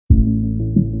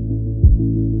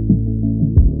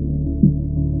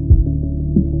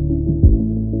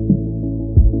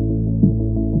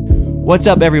What's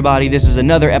up, everybody? This is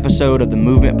another episode of the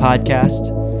Movement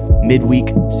Podcast, Midweek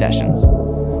Sessions.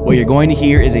 What you're going to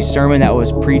hear is a sermon that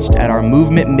was preached at our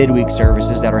Movement Midweek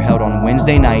services that are held on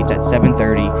Wednesday nights at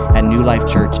 7:30 at New Life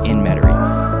Church in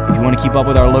Metairie. If you want to keep up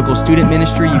with our local student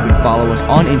ministry, you can follow us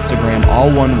on Instagram,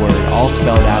 all one word, all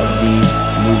spelled out, The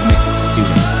Movement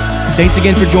Students. Thanks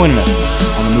again for joining us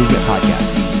on the Movement Podcast.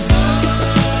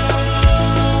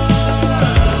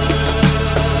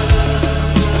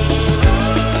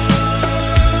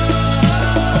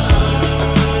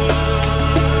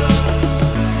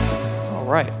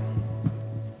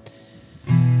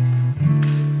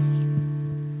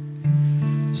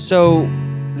 So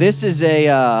this is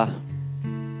a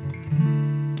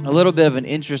little bit of an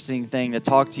interesting thing to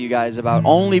talk to you guys about,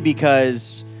 only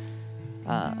because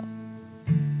the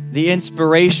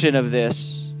inspiration of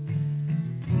this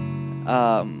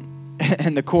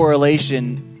and the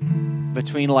correlation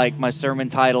between like my sermon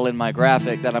title and my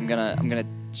graphic that I'm gonna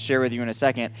share with you in a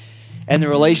second, and the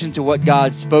relation to what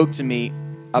God spoke to me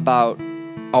about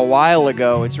a while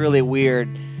ago. It's really weird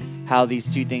how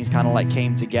these two things kind of like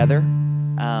came together.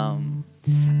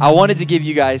 I wanted to give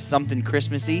you guys something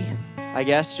Christmassy, I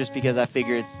guess, just because I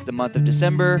figure it's the month of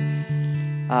December.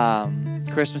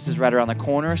 Christmas is right around the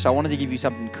corner, so I wanted to give you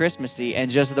something Christmassy, and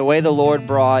just the way the Lord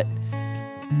brought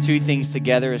two things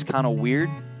together is kind of weird,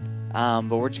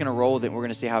 but we're just going to roll with it, and we're going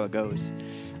to see how it goes.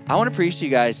 I want to preach to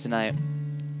you guys tonight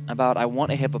about I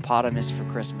want a hippopotamus for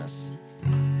Christmas.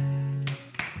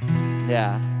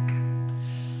 Yeah.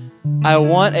 I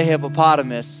want a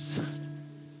hippopotamus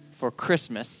for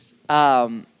Christmas.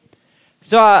 So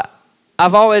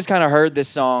I've always kind of heard this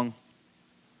song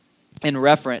in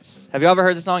reference. Have you ever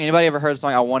heard the song? Anybody ever heard the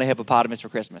song, I Want a Hippopotamus for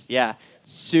Christmas? Yeah,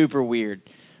 super weird.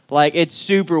 Like, it's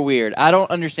super weird. I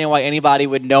don't understand why anybody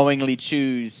would knowingly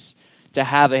choose to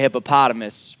have a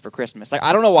hippopotamus for Christmas. Like,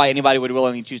 I don't know why anybody would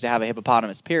willingly choose to have a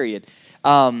hippopotamus, period.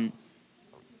 They're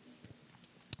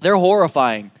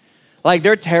horrifying. Like,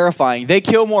 they're terrifying. They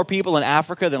kill more people in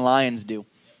Africa than lions do.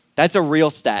 That's a real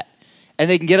stat. And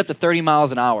they can get up to 30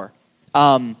 miles an hour.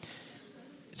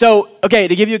 So, okay,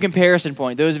 to give you a comparison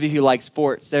point, those of you who like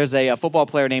sports, there's a football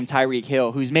player named Tyreek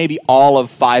Hill who's maybe all of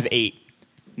 5'8",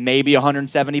 maybe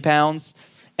 170 pounds.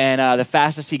 And the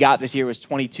fastest he got this year was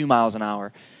 22 miles an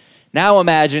hour. Now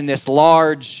imagine this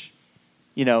large,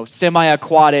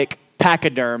 semi-aquatic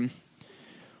pachyderm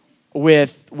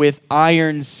with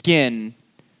iron skin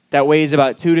that weighs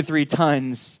about 2 to 3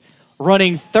 tons,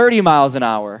 running 30 miles an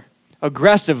hour,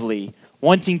 aggressively,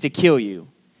 wanting to kill you.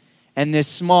 And this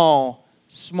small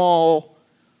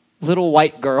little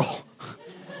white girl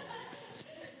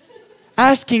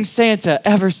asking Santa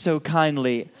ever so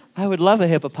kindly, I would love a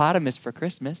hippopotamus for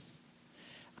Christmas.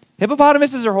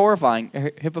 Hippopotamuses are horrifying.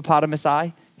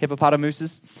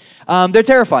 Hippopotamuses. They're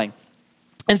terrifying.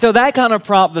 And so that kind of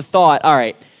prompted the thought, all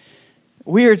right,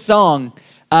 weird song,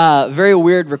 very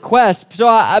weird request. So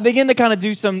I began to kind of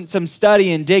do some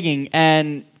study and digging,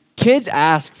 and kids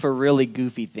ask for really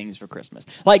goofy things for Christmas.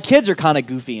 Like, kids are kind of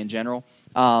goofy in general.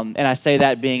 And I say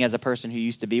that being as a person who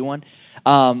used to be one.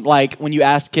 Like, when you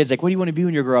ask kids, like, what do you want to be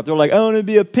when you grow up? They're like, I want to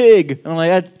be a pig. And I'm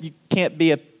like, you can't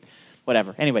be a...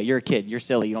 Whatever. Anyway, you're a kid. You're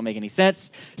silly. You don't make any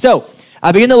sense. So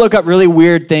I began to look up really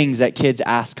weird things that kids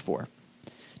ask for.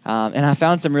 And I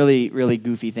found some really, really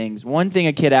goofy things. One thing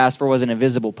a kid asked for was an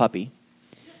invisible puppy.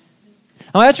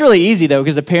 Well, that's really easy, though,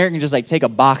 because the parent can just, like, take a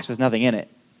box with nothing in it.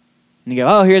 And you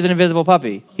go, oh, here's an invisible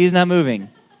puppy. He's not moving.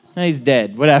 No, he's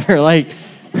dead. Whatever. Like,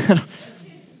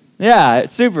 yeah,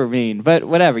 it's super mean. But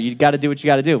whatever. You got to do what you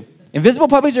got to do. Invisible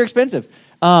puppies are expensive.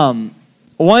 One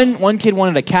kid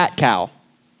wanted a cat cow.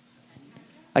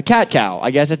 A cat cow.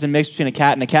 I guess it's a mix between a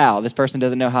cat and a cow. This person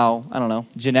doesn't know how,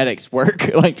 genetics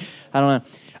work. Like, I don't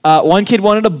know. One kid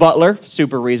wanted a butler.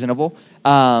 Super reasonable.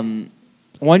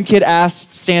 One kid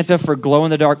asked Santa for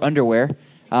glow-in-the-dark underwear,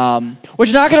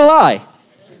 which, not going to lie,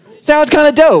 sounds kind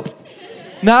of dope.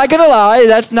 Not going to lie,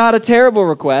 that's not a terrible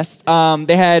request.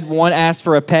 They had one ask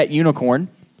for a pet unicorn.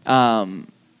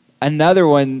 Another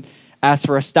one asked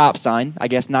for a stop sign, I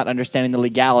guess not understanding the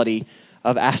legality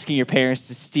of asking your parents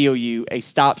to steal you a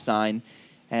stop sign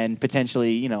and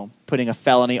potentially, putting a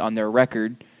felony on their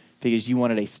record because you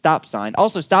wanted a stop sign.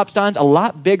 Also, stop signs a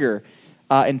lot bigger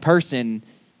in person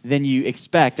than you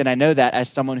expect, and I know that as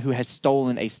someone who has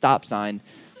stolen a stop sign.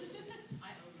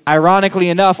 Ironically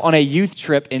enough, on a youth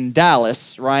trip in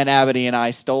Dallas, Ryan Abity and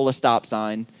I stole a stop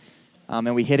sign,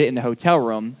 and we hid it in the hotel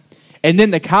room. And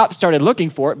then the cops started looking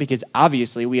for it because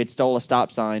obviously we had stole a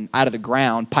stop sign out of the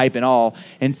ground, pipe and all.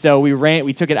 And so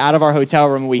we took it out of our hotel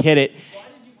room and we hid it.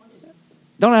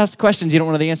 Don't ask questions you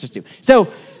don't know the answers to.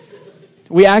 So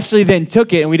we actually then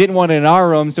took it, and we didn't want it in our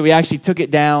room, so we actually took it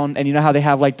down. And you know how they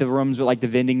have like the rooms with like the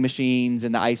vending machines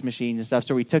and the ice machines and stuff?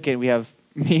 So we took it, and we have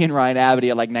me and Ryan Abity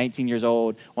at like 19 years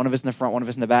old, one of us in the front, one of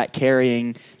us in the back,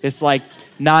 carrying this like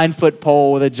 9-foot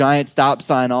pole with a giant stop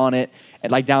sign on it,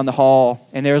 and like down the hall.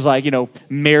 And there's like,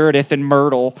 Meredith and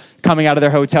Myrtle coming out of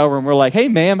their hotel room. We're like, hey,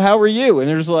 ma'am, how are you? And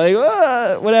they're just like,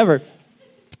 whatever.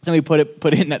 So we put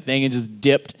it in that thing and just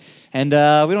dipped. And we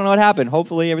don't know what happened.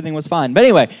 Hopefully everything was fine. But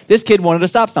anyway, this kid wanted a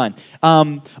stop sign.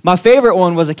 My favorite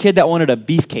one was a kid that wanted a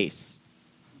beef case.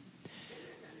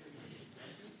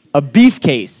 A beef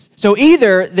case. So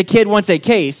either the kid wants a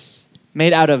case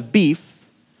made out of beef,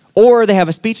 or they have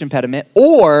a speech impediment,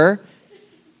 or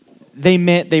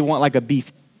they want like a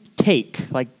beef cake,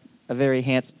 like a very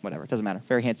handsome, whatever, it doesn't matter,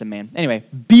 very handsome man. Anyway,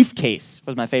 beef case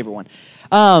was my favorite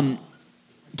one.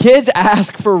 Kids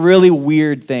ask for really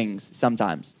weird things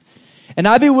sometimes. And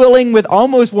I'd be willing with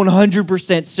almost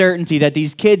 100% certainty that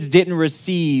these kids didn't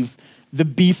receive the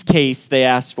beef case they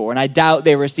asked for. And I doubt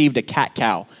they received a cat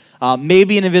cow.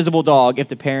 Maybe an invisible dog if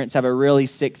the parents have a really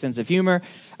sick sense of humor.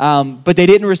 But they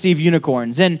didn't receive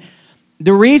unicorns. And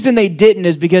the reason they didn't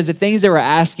is because the things they were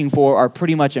asking for are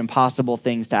pretty much impossible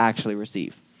things to actually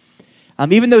receive.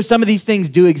 Even though some of these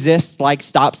things do exist, like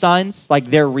stop signs, like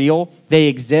they're real, they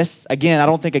exist. Again, I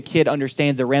don't think a kid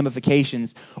understands the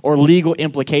ramifications or legal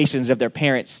implications of their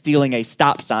parents stealing a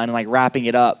stop sign and like wrapping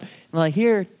it up. And like,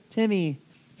 here, Timmy,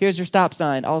 here's your stop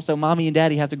sign. Also, mommy and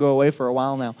daddy have to go away for a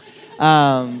while now.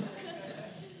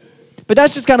 But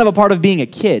that's just kind of a part of being a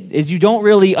kid, is you don't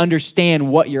really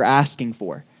understand what you're asking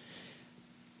for.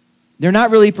 They're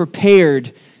not really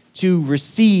prepared to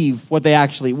receive what they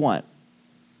actually want.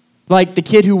 Like the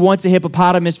kid who wants a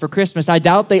hippopotamus for Christmas, I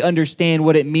doubt they understand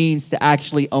what it means to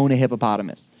actually own a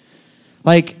hippopotamus.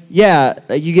 Like, yeah,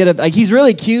 you get like he's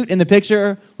really cute in the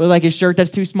picture with like his shirt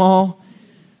that's too small.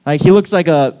 Like he looks like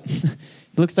an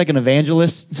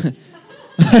evangelist.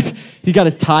 He got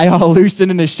his tie all loosened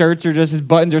and his shirts are just, his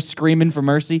buttons are screaming for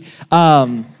mercy.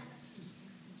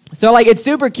 So like it's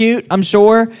super cute, I'm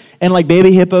sure, and like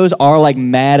baby hippos are like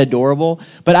mad adorable,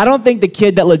 but I don't think the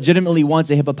kid that legitimately wants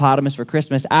a hippopotamus for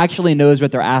Christmas actually knows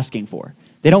what they're asking for.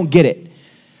 They don't get it.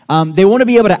 They want to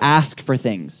be able to ask for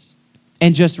things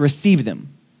and just receive them.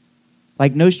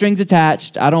 Like no strings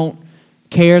attached. I don't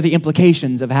care the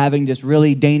implications of having this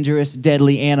really dangerous,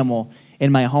 deadly animal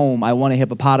in my home. I want a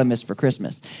hippopotamus for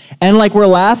Christmas. And like we're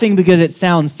laughing because it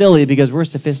sounds silly because we're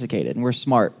sophisticated and we're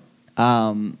smart.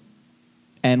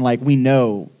 And like we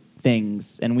know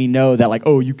things, and we know that like,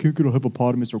 oh, you can't get a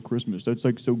hippopotamus for Christmas. That's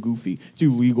like so goofy. It's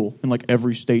illegal in like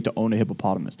every state to own a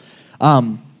hippopotamus.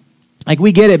 Like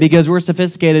we get it because we're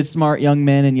sophisticated, smart young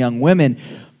men and young women.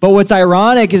 But what's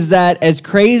ironic is that as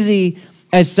crazy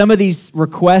as some of these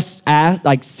requests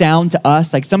sound to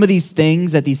us, like some of these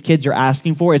things that these kids are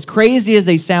asking for, as crazy as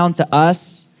they sound to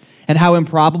us and how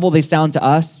improbable they sound to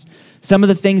us, some of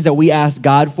the things that we ask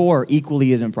God for are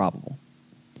equally as improbable.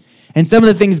 And some of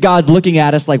the things God's looking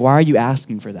at us like, why are you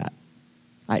asking for that?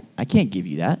 I can't give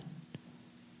you that.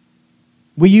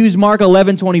 We use Mark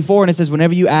 11:24, and it says,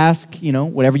 whenever you ask,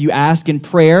 whatever you ask in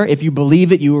prayer, if you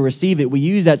believe it, you will receive it. We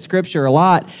use that scripture a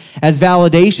lot as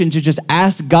validation to just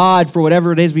ask God for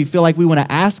whatever it is we feel like we want to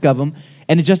ask of him,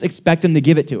 and to just expect him to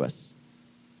give it to us.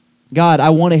 God,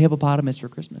 I want a hippopotamus for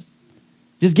Christmas.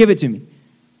 Just give it to me.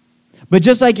 But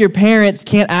just like your parents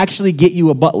can't actually get you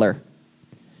a butler,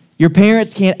 your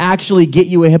parents can't actually get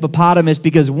you a hippopotamus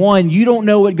because one, you don't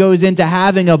know what goes into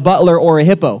having a butler or a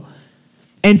hippo.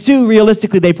 And two,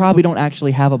 realistically, they probably don't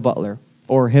actually have a butler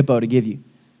or a hippo to give you.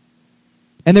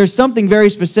 And there's something very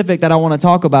specific that I want to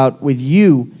talk about with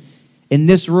you in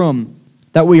this room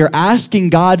that we are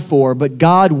asking God for, but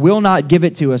God will not give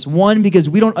it to us. One, because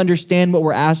we don't understand what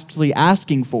we're actually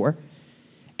asking for.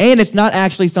 And it's not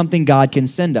actually something God can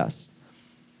send us.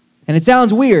 And it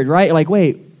sounds weird, right? Like,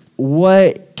 wait,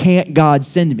 what can't God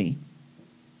send me?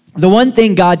 The one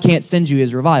thing God can't send you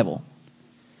is revival.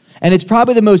 And it's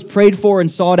probably the most prayed for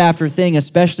and sought after thing,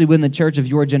 especially within the church of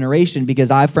your generation, because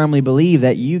I firmly believe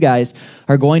that you guys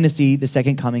are going to see the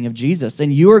second coming of Jesus.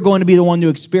 And you are going to be the one to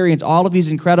experience all of these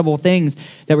incredible things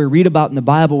that we read about in the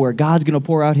Bible, where God's going to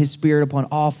pour out his Spirit upon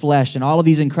all flesh, and all of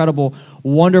these incredible,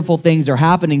 wonderful things are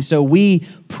happening. So we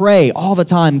pray all the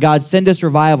time, God, send us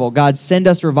revival. God, send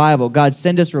us revival. God,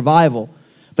 send us revival.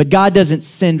 But God doesn't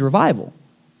send revival.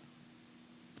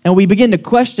 And we begin to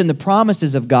question the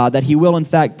promises of God that he will, in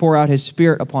fact, pour out his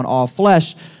Spirit upon all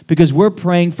flesh, because we're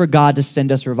praying for God to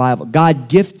send us revival. God,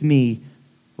 gift me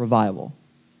revival.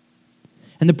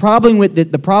 And the problem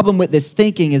with this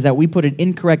thinking is that we put an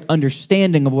incorrect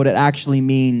understanding of what it actually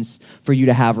means for you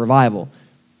to have revival.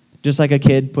 just like a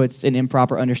kid puts an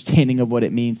improper understanding of what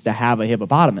it means to have a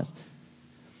hippopotamus.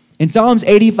 In Psalms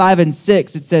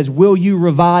 85:6, it says, will you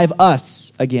revive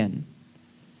us again,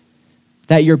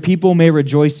 that your people may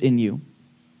rejoice in you?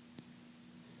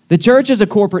 The church is a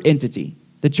corporate entity.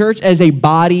 The church as a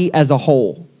body, as a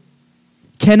whole,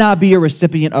 cannot be a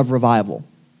recipient of revival,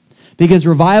 because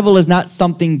revival is not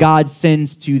something God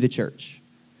sends to the church.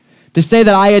 To say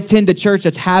that I attend a church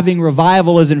that's having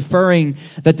revival is inferring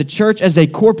that the church as a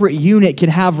corporate unit can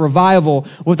have revival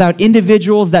without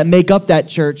individuals that make up that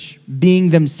church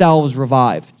being themselves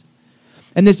revived.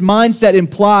 And this mindset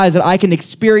implies that I can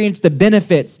experience the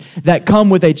benefits that come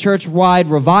with a church-wide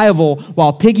revival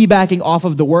while piggybacking off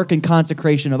of the work and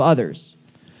consecration of others.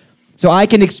 So I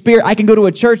can go to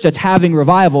a church that's having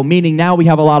revival, meaning now we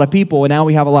have a lot of people, and now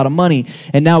we have a lot of money,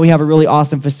 and now we have a really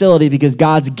awesome facility because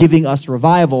God's giving us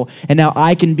revival, and now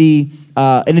I can be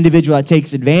an individual that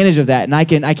takes advantage of that, and I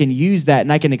can use that,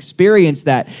 and I can experience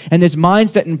that. And this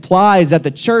mindset implies that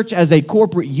the church as a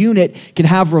corporate unit can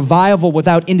have revival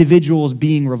without individuals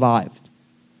being revived.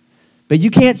 But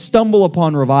you can't stumble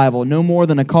upon revival no more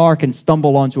than a car can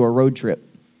stumble onto a road trip.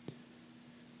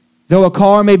 Though a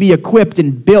car may be equipped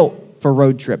and built for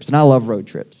road trips, and I love road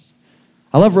trips.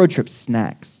 I love road trip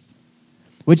snacks,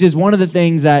 which is one of the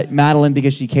things that Madeline,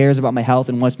 because she cares about my health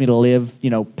and wants me to live,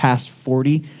 past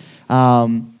 40,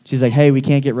 she's like, hey, we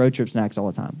can't get road trip snacks all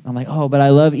the time. I'm like, oh, but I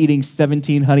love eating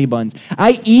 17 honey buns.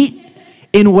 I eat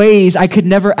in ways I could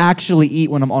never actually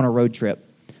eat when I'm on a road trip.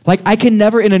 Like, I can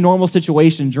never in a normal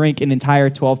situation drink an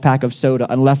entire 12-pack of soda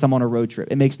unless I'm on a road trip.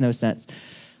 It makes no sense.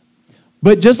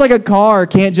 But just like a car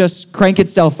can't just crank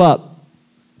itself up,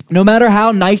 no matter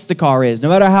how nice the car is, no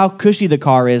matter how cushy the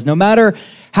car is, no matter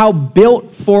how built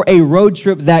for a road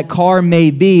trip that car may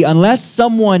be, unless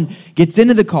someone gets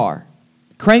into the car,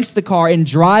 cranks the car, and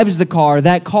drives the car,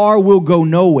 that car will go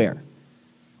nowhere.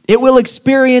 It will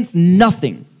experience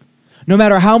nothing, no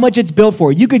matter how much it's built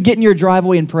for. You could get in your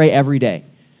driveway and pray every day.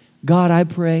 God, I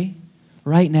pray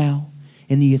right now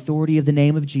in the authority of the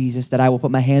name of Jesus that I will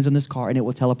put my hands on this car and it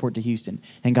will teleport to Houston.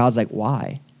 And God's like,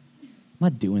 why? I'm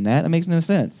not doing that. That makes no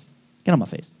sense. Get on my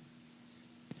face.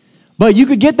 But you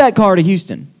could get that car to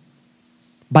Houston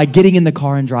by getting in the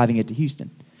car and driving it to Houston.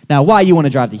 Now, why you want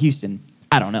to drive to Houston,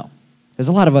 I don't know. There's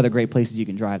a lot of other great places you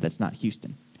can drive that's not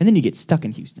Houston. And then you get stuck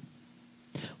in Houston.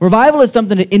 Revival is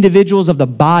something that individuals of the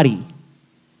body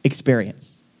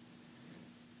experience.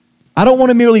 I don't want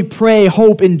to merely pray,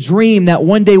 hope, and dream that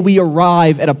one day we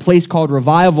arrive at a place called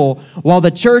revival while the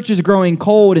church is growing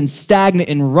cold and stagnant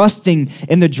and rusting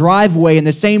in the driveway in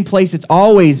the same place it's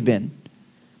always been.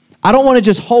 I don't want to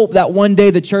just hope that one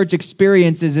day the church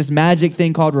experiences this magic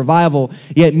thing called revival,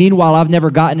 yet meanwhile I've never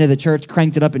gotten to the church,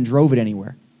 cranked it up, and drove it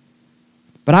anywhere.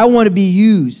 But I want to be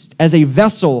used as a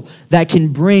vessel that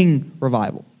can bring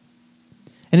revival.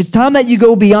 And it's time that you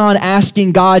go beyond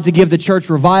asking God to give the church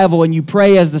revival and you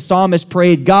pray as the psalmist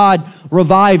prayed, God,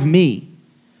 revive me.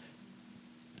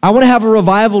 I want to have a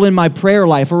revival in my prayer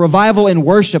life, a revival in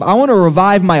worship. I want to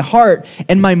revive my heart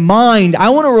and my mind. I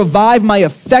want to revive my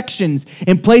affections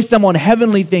and place them on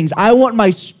heavenly things. I want my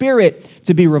spirit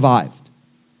to be revived.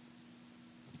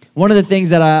 One of the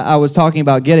things that I was talking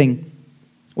about getting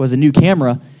was a new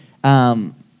camera.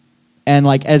 And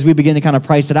as we begin to kind of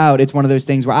price it out, it's one of those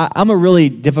things where I'm a really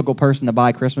difficult person to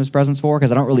buy Christmas presents for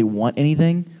because I don't really want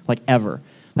anything, ever.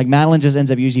 Madeline just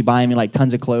ends up usually buying me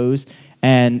tons of clothes,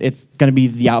 and it's going to be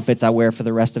the outfits I wear for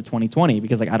the rest of 2020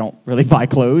 because I don't really buy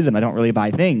clothes and I don't really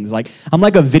buy things. I'm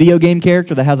like a video game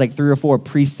character that has 3 or 4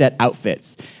 preset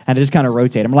outfits, and I just kind of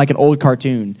rotate. I'm like an old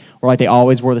cartoon where they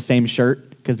always wore the same shirt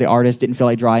because the artist didn't feel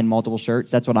like drawing multiple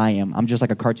shirts. That's what I am. I'm just like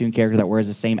a cartoon character that wears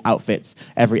the same outfits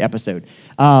every episode.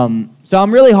 So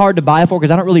I'm really hard to buy for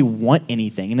because I don't really want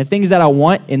anything. And the things that I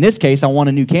want, in this case, I want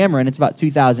a new camera, and it's about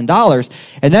 $2,000.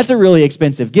 And that's a really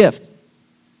expensive gift.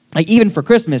 Even for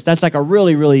Christmas, that's a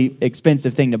really, really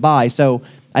expensive thing to buy. So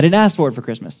I didn't ask for it for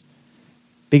Christmas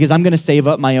because I'm going to save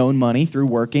up my own money through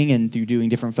working and through doing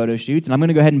different photo shoots. And I'm going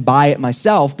to go ahead and buy it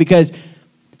myself because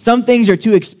some things are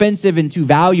too expensive and too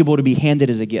valuable to be handed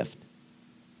as a gift.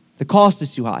 The cost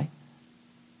is too high.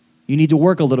 You need to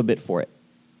work a little bit for it.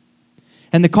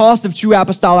 And the cost of true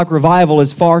apostolic revival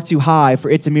is far too high for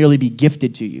it to merely be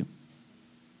gifted to you.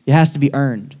 It has to be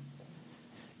earned.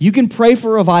 You can pray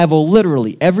for revival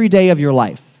literally every day of your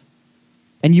life,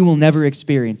 and you will never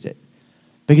experience it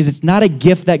because it's not a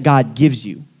gift that God gives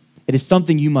you. It is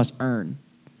something you must earn.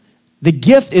 The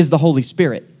gift is the Holy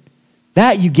Spirit.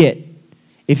 That you get.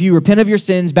 If you repent of your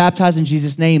sins, baptize in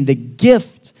Jesus' name, the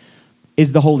gift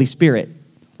is the Holy Spirit.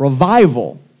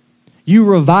 Revival, you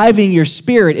reviving your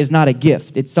spirit is not a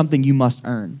gift. It's something you must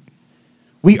earn.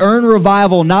 We earn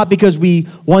revival not because we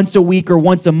once a week or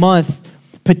once a month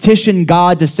petition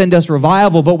God to send us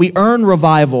revival, but we earn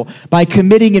revival by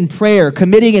committing in prayer,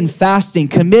 committing in fasting,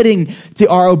 committing to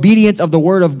our obedience of the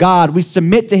Word of God. We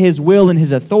submit to His will and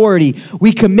His authority.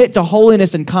 We commit to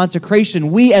holiness and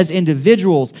consecration. We as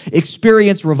individuals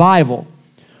experience revival.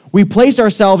 We place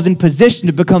ourselves in position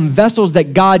to become vessels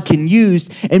that God can use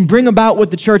and bring about what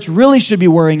the church really should be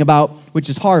worrying about, which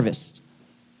is harvest.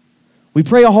 We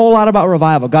pray a whole lot about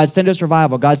revival. God, send us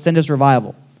revival. God, send us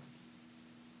revival.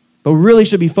 But we really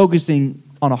should be focusing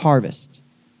on a harvest.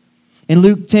 In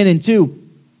Luke 10:2,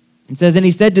 it says, "And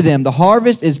he said to them, the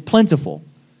harvest is plentiful,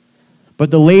 but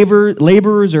the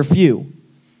laborers are few."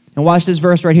 And watch this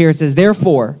verse right here. It says,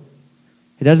 "Therefore,"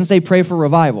 it doesn't say pray for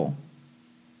revival.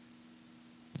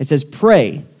 It says,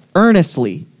 "Pray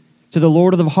earnestly to the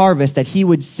Lord of the harvest that he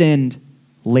would send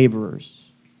laborers."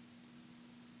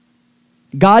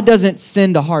 God doesn't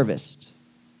send a harvest.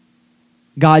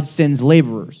 God sends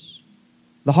laborers.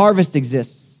 The harvest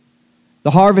exists.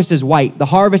 The harvest is white. The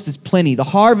harvest is plenty. The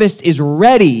harvest is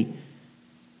ready.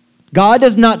 God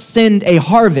does not send a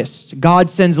harvest. God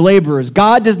sends laborers.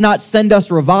 God does not send us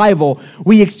revival.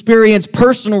 We experience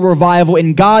personal revival,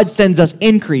 and God sends us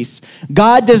increase.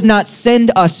 God does not send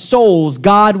us souls.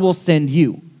 God will send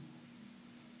you.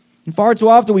 And far too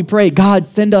often we pray, God,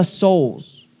 send us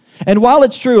souls. And while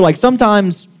it's true, like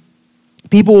sometimes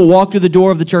people will walk through the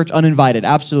door of the church uninvited,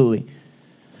 absolutely.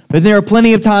 But there are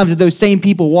plenty of times that those same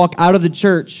people walk out of the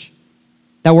church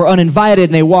that were uninvited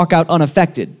and they walk out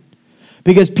unaffected.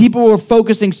 Because people were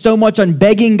focusing so much on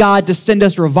begging God to send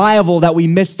us revival that we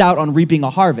missed out on reaping a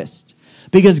harvest.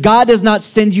 Because God does not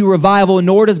send you revival,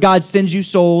 nor does God send you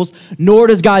souls, nor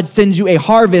does God send you a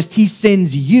harvest. He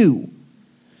sends you.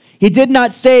 He did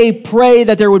not say pray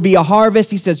that there would be a harvest.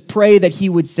 He says pray that he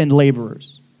would send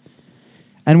laborers.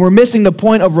 And we're missing the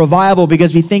point of revival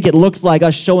because we think it looks like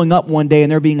us showing up one day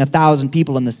and there being 1,000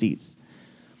 people in the seats.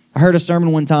 I heard a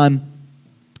sermon one time.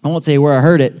 I won't say where I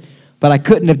heard it, but I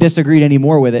couldn't have disagreed any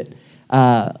more with it.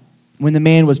 When the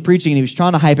man was preaching and he was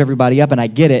trying to hype everybody up, and I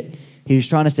get it. He was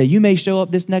trying to say, you may show up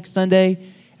this next Sunday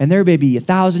and there may be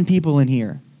 1,000 people in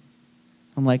here.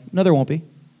 I'm like, no, there won't be.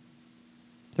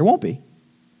 There won't be.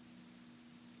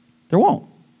 There won't.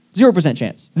 0%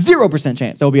 chance. 0%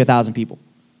 chance there will be 1,000 people.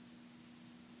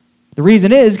 The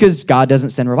reason is because God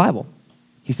doesn't send revival.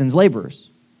 He sends laborers.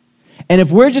 And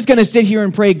if we're just going to sit here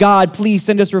and pray, God, please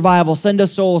send us revival, send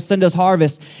us souls, send us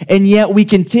harvest, and yet we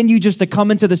continue just to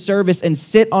come into the service and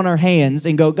sit on our hands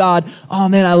and go, God, oh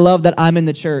man, I love that I'm in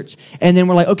the church. And then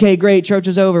we're like, okay, great, church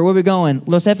is over. Where are we going?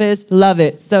 Los Jefes? Love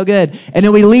it. So good. And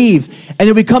then we leave. And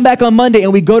then we come back on Monday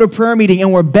and we go to prayer meeting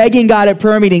and we're begging God at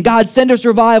prayer meeting, God, send us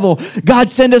revival. God,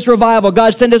 send us revival.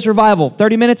 God, send us revival.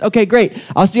 30 minutes? Okay, great.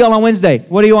 I'll see y'all on Wednesday.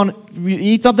 What do you want? You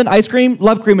eat something? Ice cream?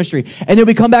 Love creamistry. And then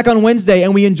we come back on Wednesday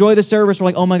and we enjoy the service. We're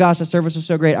like, oh my gosh, the service was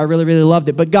so great. I really, really loved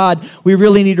it. But God, we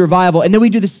really need revival. And then we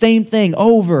do the same thing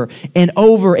over and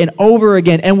over and over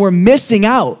again. And we're missing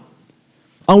out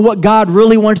on what God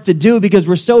really wants to do because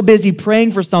we're so busy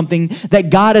praying for something that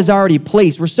God has already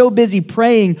placed. We're so busy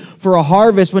praying for a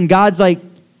harvest when God's like,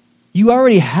 you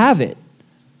already have it.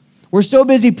 We're so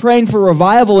busy praying for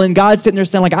revival and God's sitting there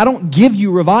saying like, I don't give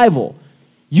you revival.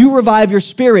 You revive your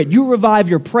spirit. You revive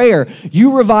your prayer.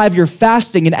 You revive your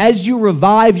fasting. And as you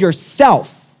revive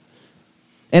yourself,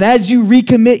 and as you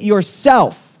recommit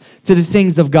yourself to the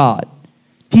things of God,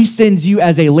 he sends you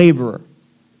as a laborer.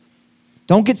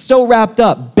 Don't get so wrapped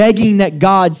up begging that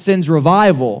God sends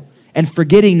revival and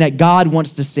forgetting that God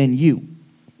wants to send you.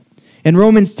 In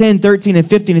Romans 10, 13, and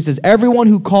 15, it says, everyone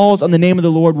who calls on the name of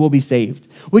the Lord will be saved,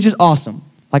 which is awesome.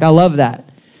 Like, I love that.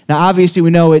 Now, obviously,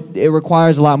 we know it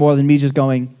requires a lot more than me just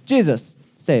going, Jesus,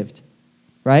 saved,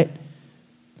 right?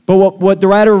 But what the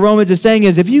writer of Romans is saying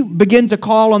is if you begin to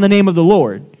call on the name of the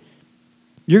Lord,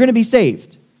 you're going to be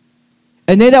saved.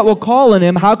 And they that will call on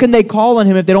him, how can they call on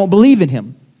him if they don't believe in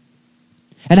him?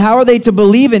 And how are they to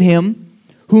believe in him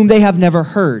whom they have never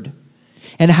heard?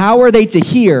 And how are they to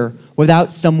hear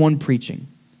without someone preaching?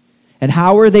 And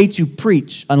how are they to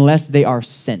preach unless they are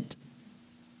sent?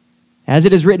 As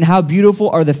it is written, how beautiful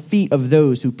are the feet of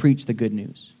those who preach the good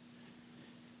news.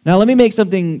 Now, let me make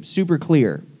something super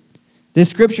clear. This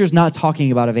scripture is not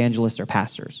talking about evangelists or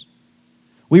pastors.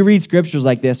 We read scriptures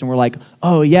like this and we're like,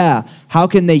 oh yeah, how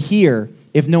can they hear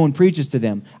if no one preaches to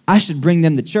them? I should bring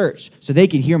them to church so they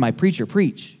can hear my preacher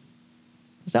preach.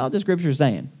 That's not what the scripture is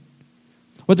saying.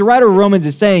 What the writer of Romans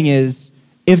is saying is,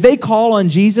 if they call on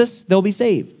Jesus, they'll be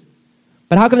saved.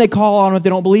 But how can they call on him if they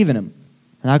don't believe in him?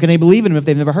 And how can they believe in him if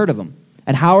they've never heard of him?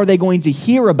 And how are they going to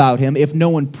hear about him if no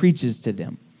one preaches to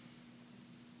them?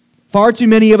 Far too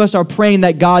many of us are praying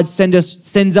that God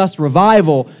sends us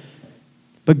revival,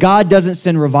 but God doesn't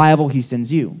send revival, he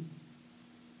sends you.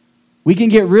 We can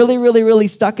get really, really, really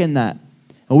stuck in that.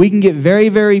 And we can get very,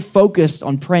 very focused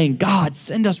on praying, God,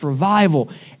 send us revival.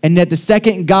 And that the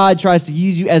second God tries to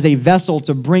use you as a vessel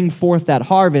to bring forth that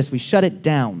harvest, we shut it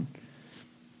down.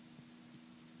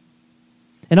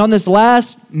 And on this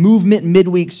last movement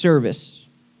midweek service,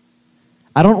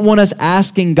 I don't want us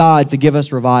asking God to give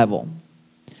us revival,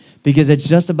 because it's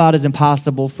just about as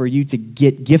impossible for you to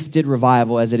get gifted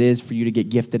revival as it is for you to get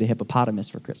gifted a hippopotamus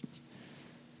for Christmas.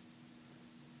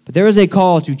 But there is a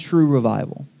call to true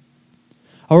revival.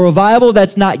 A revival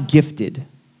that's not gifted,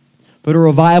 but a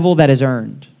revival that is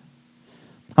earned.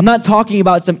 I'm not talking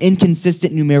about some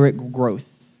inconsistent numeric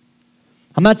growth.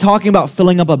 I'm not talking about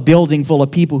filling up a building full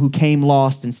of people who came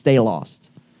lost and stay lost.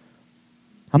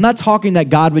 I'm not talking that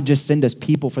God would just send us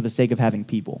people for the sake of having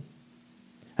people.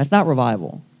 That's not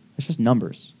revival. It's just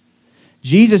numbers.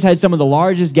 Jesus had some of the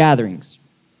largest gatherings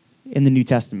in the New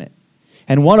Testament.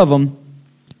 And one of them,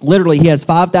 literally, he has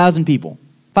 5,000 people.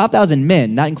 5,000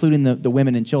 men, not including the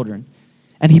women and children.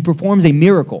 And he performs a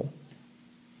miracle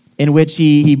in which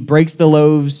he breaks the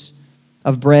loaves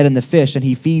of bread and the fish, and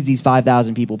he feeds these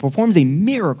 5,000 people. Performs a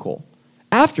miracle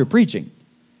after preaching.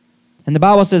 And the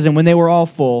Bible says, and when they were all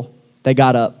full, they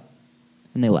got up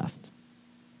and they left.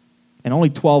 And only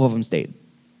 12 of them stayed.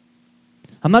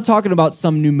 I'm not talking about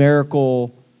some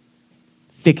numerical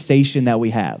fixation that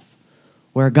we have,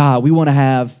 where, God, we want to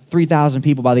have 3,000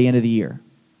 people by the end of the year.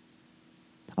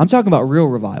 I'm talking about real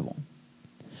revival.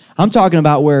 I'm talking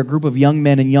about where a group of young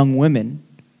men and young women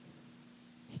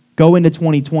go into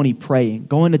 2020 praying,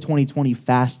 go into 2020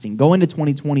 fasting, go into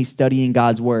 2020 studying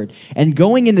God's word, and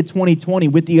going into 2020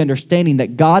 with the understanding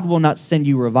that God will not send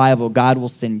you revival, God will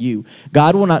send you.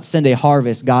 God will not send a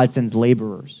harvest, God sends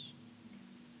laborers.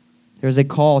 There's a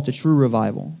call to true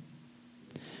revival.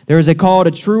 There is a call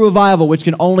to true revival, which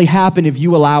can only happen if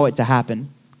you allow it to happen.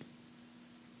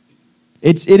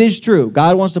 It is true.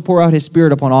 God wants to pour out his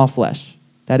Spirit upon all flesh.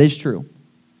 That is true.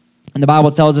 And the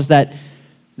Bible tells us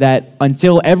that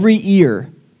until every ear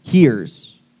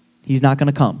hears, he's not going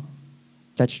to come.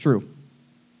 That's true.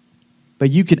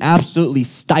 But you can absolutely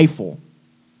stifle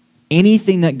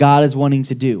anything that God is wanting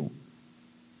to do,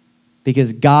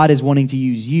 because God is wanting to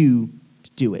use you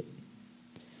to do it.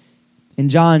 In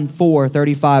John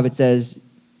 4:35, it says,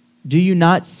 "Do you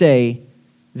not say,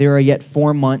 there are yet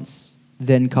 4 months,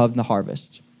 then come the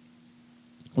harvest?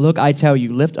 Look, I tell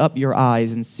you, lift up your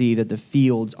eyes and see that the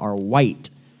fields are white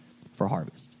for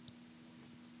harvest."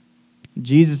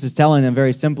 Jesus is telling them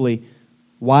very simply,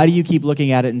 why do you keep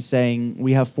looking at it and saying,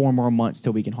 we have 4 more months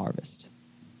till we can harvest?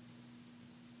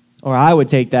 Or I would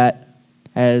take that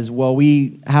as, well,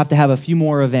 we have to have a few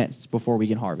more events before we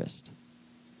can harvest.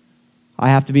 I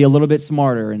have to be a little bit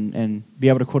smarter and be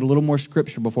able to quote a little more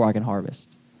scripture before I can harvest.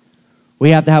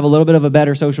 We have to have a little bit of a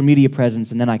better social media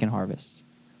presence, and then I can harvest.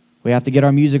 We have to get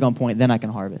our music on point, then I can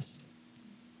harvest.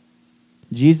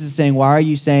 Jesus is saying, why are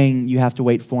you saying you have to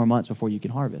wait 4 months before you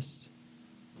can harvest?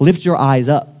 Lift your eyes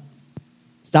up.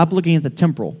 Stop looking at the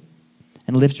temporal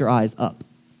and lift your eyes up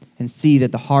and see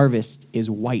that the harvest is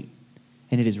white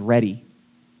and it is ready.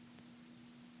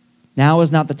 Now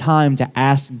is not the time to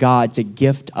ask God to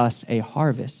gift us a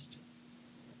harvest,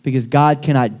 because God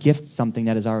cannot gift something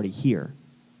that is already here.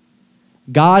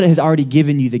 God has already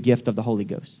given you the gift of the Holy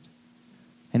Ghost.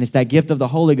 And it's that gift of the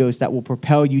Holy Ghost that will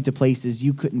propel you to places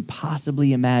you couldn't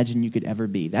possibly imagine you could ever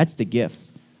be. That's the gift.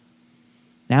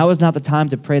 Now is not the time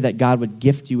to pray that God would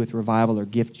gift you with revival or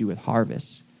gift you with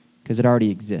harvest, because it already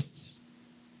exists.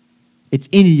 It's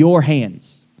in your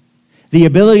hands. The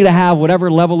ability to have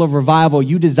whatever level of revival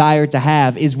you desire to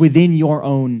have is within your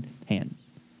own hands.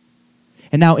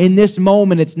 And now in this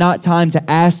moment, it's not time to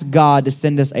ask God to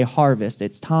send us a harvest.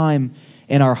 It's time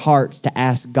in our hearts to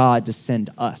ask God to send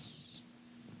us.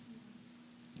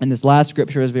 And this last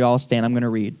scripture, as we all stand, I'm going to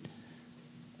read.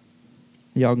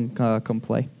 Y'all can come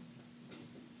play.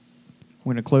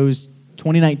 We're going to close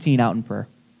 2019 out in prayer.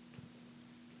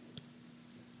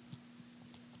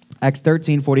 Acts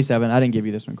 13:47. I didn't give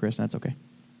you this one, Chris. That's okay.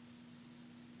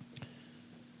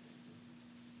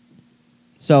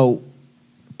 So,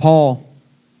 Paul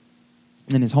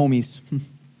and his homies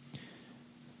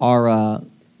are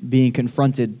being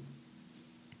confronted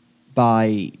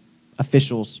by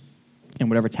officials in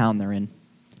whatever town they're in.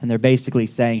 And they're basically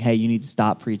saying, hey, you need to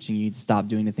stop preaching. You need to stop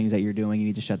doing the things that you're doing. You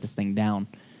need to shut this thing down.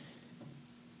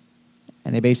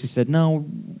 And they basically said, no,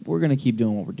 we're going to keep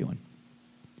doing what we're doing.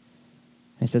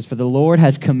 And it says, for the Lord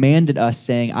has commanded us,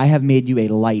 saying, I have made you a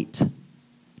light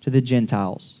to the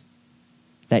Gentiles,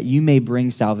 that you may bring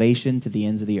salvation to the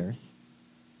ends of the earth.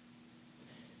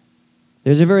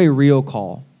 There's a very real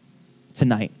call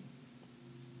tonight.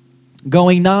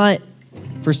 Going not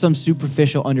for some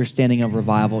superficial understanding of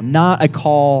revival, not a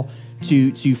call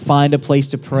to find a place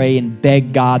to pray and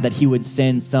beg God that he would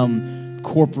send some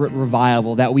corporate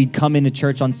revival, that we'd come into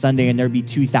church on Sunday and there'd be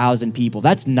 2,000 people.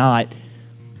 That's not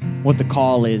what the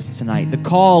call is tonight. The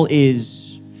call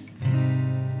is,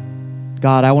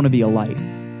 God, I want to be a light.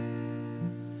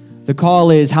 The call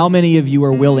is, how many of you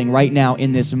are willing right now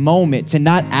in this moment to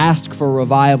not ask for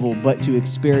revival, but to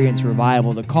experience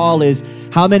revival? The call is,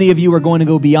 how many of you are going to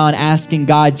go beyond asking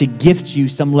God to gift you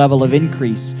some level of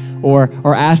increase or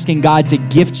asking God to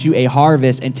gift you a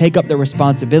harvest and take up the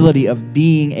responsibility of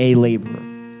being a laborer?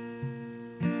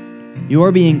 You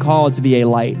are being called to be a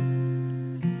light.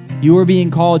 You are being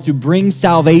called to bring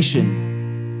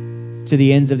salvation to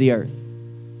the ends of the earth.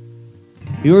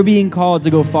 You are being called to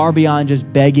go far beyond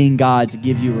just begging God to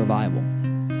give you revival.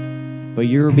 But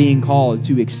you're being called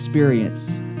to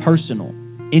experience personal,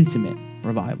 intimate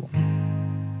revival.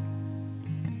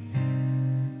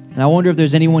 And I wonder if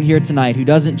there's anyone here tonight who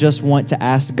doesn't just want to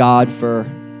ask God for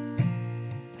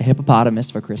a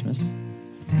hippopotamus for Christmas,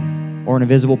 or an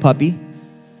invisible puppy,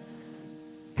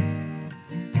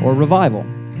 or revival.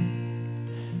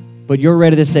 But you're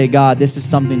ready to say, God, this is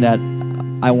something that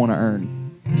I want to earn.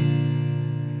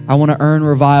 I want to earn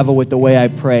revival with the way I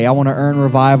pray. I want to earn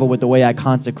revival with the way I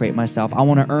consecrate myself. I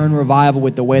want to earn revival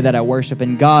with the way that I worship.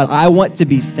 And God, I want to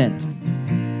be sent.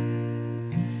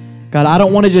 God, I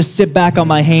don't want to just sit back on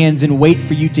my hands and wait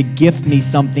for you to gift me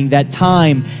something that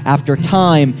time after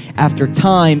time after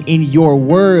time in your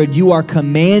word you are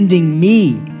commanding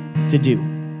me to do.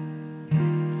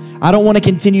 I don't want to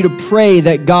continue to pray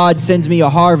that God sends me a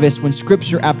harvest when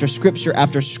scripture after scripture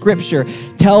after scripture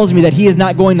tells me that he is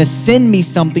not going to send me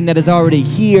something that is already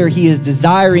here. He is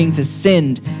desiring to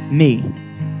send me.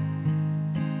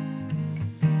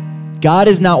 God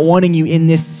is not wanting you in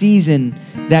this season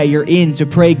that you're in to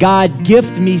pray, God,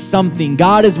 gift me something.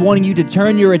 God is wanting you to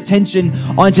turn your attention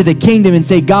onto the kingdom and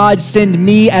say, God, send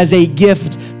me as a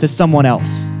gift to someone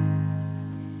else.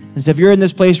 And so if you're in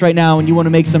this place right now and you want to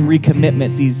make some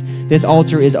recommitments, this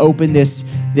altar is open. This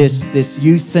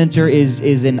youth center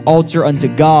is an altar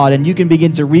unto God. And you can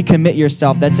begin to recommit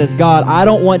yourself that says, God, I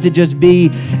don't want to just be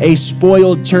a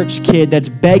spoiled church kid that's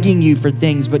begging you for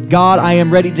things. But God, I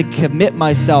am ready to commit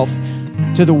myself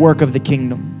to the work of the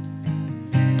kingdom.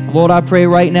 Lord, I pray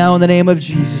right now in the name of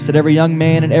Jesus that every young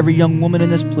man and every young woman in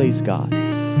this place, God,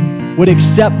 would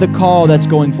accept the call that's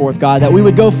going forth, God, that we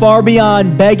would go far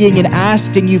beyond begging and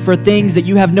asking you for things that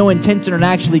you have no intention on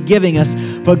actually giving us.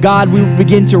 But God, we would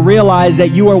begin to realize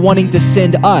that you are wanting to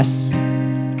send us.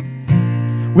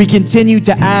 We continue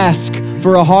to ask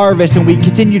for a harvest and we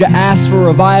continue to ask for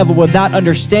revival without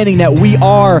understanding that we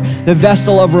are the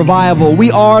vessel of revival.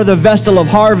 We are the vessel of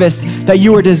harvest that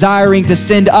you are desiring to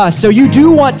send us. So you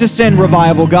do want to send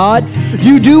revival, God.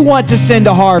 You do want to send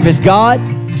a harvest, God.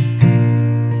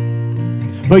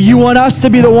 But you want us to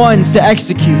be the ones to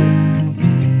execute it.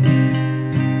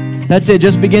 That's it.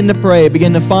 Just begin to pray.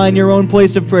 Begin to find your own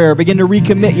place of prayer. Begin to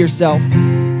recommit yourself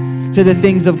to the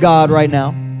things of God right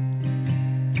now.